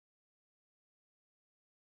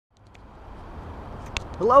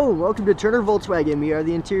Hello, welcome to Turner Volkswagen. We are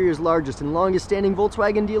the interior's largest and longest standing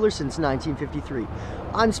Volkswagen dealer since 1953.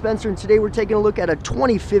 I'm Spencer and today we're taking a look at a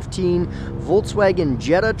 2015 Volkswagen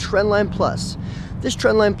Jetta Trendline Plus. This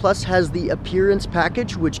Trendline Plus has the appearance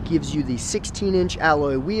package, which gives you the 16-inch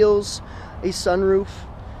alloy wheels, a sunroof,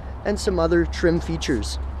 and some other trim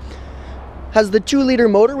features. Has the 2-liter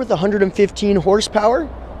motor with 115 horsepower.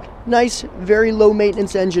 Nice, very low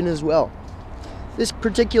maintenance engine as well. This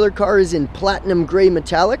particular car is in platinum gray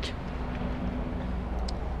metallic.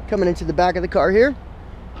 Coming into the back of the car here,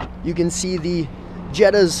 you can see the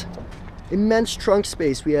Jetta's immense trunk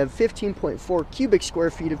space. We have 15.4 cubic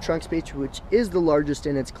square feet of trunk space, which is the largest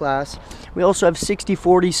in its class. We also have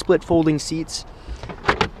 60/40 split folding seats.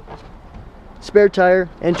 Spare tire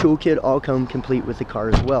and toolkit all come complete with the car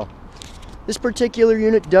as well. This particular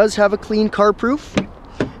unit does have a clean car proof,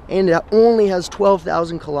 and it only has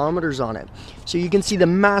 12,000 kilometers on it. So you can see the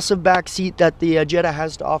massive back seat that the Jetta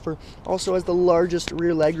has to offer. Also has the largest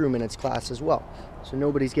rear legroom in its class as well. So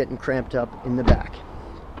nobody's getting cramped up in the back.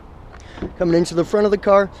 Coming into the front of the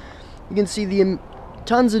car, you can see the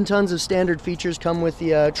tons and tons of standard features come with the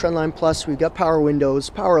Trendline Plus. We've got power windows,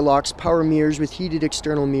 power locks, power mirrors with heated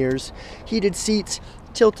external mirrors, heated seats,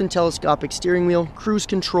 tilt and telescopic steering wheel, cruise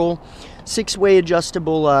control, 6-way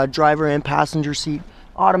adjustable driver and passenger seat,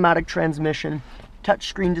 automatic transmission,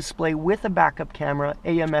 touchscreen display with a backup camera,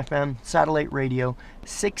 AM/FM, satellite radio,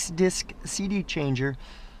 6-disc CD changer,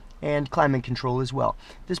 and climate control as well.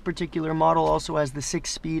 This particular model also has the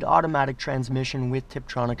 6-speed automatic transmission with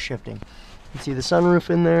Tiptronic shifting. You can see the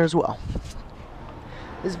sunroof in there as well.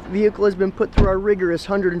 This vehicle has been put through our rigorous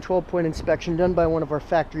 112-point inspection done by one of our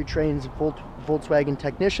factory-trained Volkswagen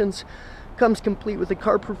technicians. Comes complete with a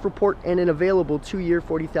car-proof report and an available 2-year,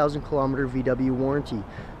 40,000 kilometer VW warranty,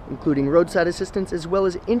 including roadside assistance as well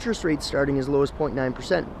as interest rates starting as low as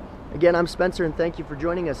 0.9%. Again, I'm Spencer and thank you for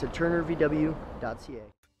joining us at turnervw.ca.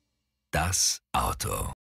 Das Auto.